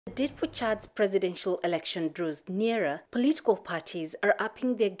The date for Chad's presidential election draws nearer. Political parties are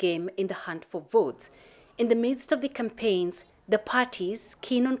upping their game in the hunt for votes. In the midst of the campaigns, the parties,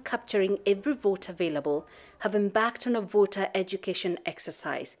 keen on capturing every vote available, have embarked on a voter education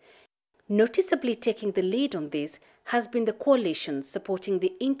exercise. Noticeably taking the lead on this has been the coalition supporting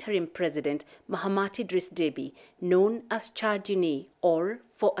the interim president Mahamat Idris Deby, known as Chad Uni, or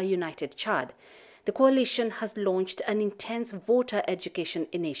For a United Chad. The coalition has launched an intense voter education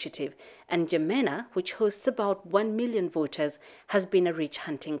initiative, and N'Djamena, which hosts about 1 million voters, has been a rich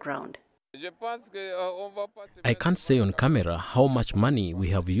hunting ground. I can't say on camera how much money we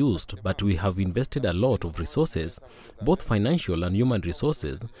have used, but we have invested a lot of resources, both financial and human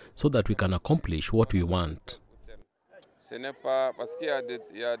resources, so that we can accomplish what we want.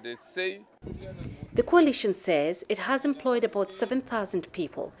 The coalition says it has employed about 7,000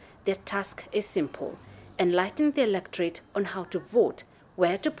 people. Their task is simple: enlighten the electorate on how to vote,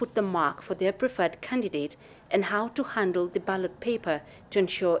 where to put the mark for their preferred candidate, and how to handle the ballot paper to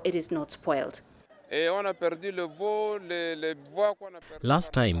ensure it is not spoiled.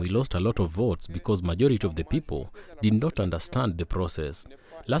 Last time we lost a lot of votes because majority of the people did not understand the process.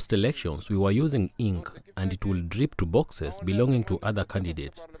 Last elections we were using ink and it will drip to boxes belonging to other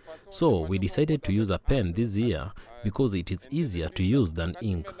candidates. So we decided to use a pen this year because it is easier to use than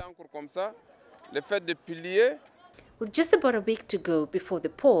ink. With just about a week to go before the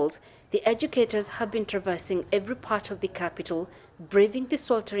polls, the educators have been traversing every part of the capital, braving the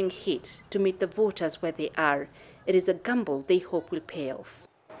sweltering heat to meet the voters where they are. It is a gamble they hope will pay off.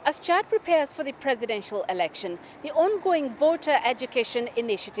 As Chad prepares for the presidential election, the ongoing voter education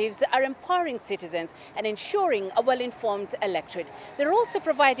initiatives are empowering citizens and ensuring a well-informed electorate. They're also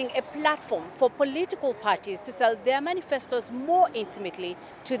providing a platform for political parties to sell their manifestos more intimately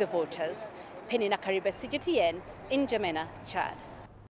to the voters. Penina Karibe, CGTN, in N'Djamena, Chad.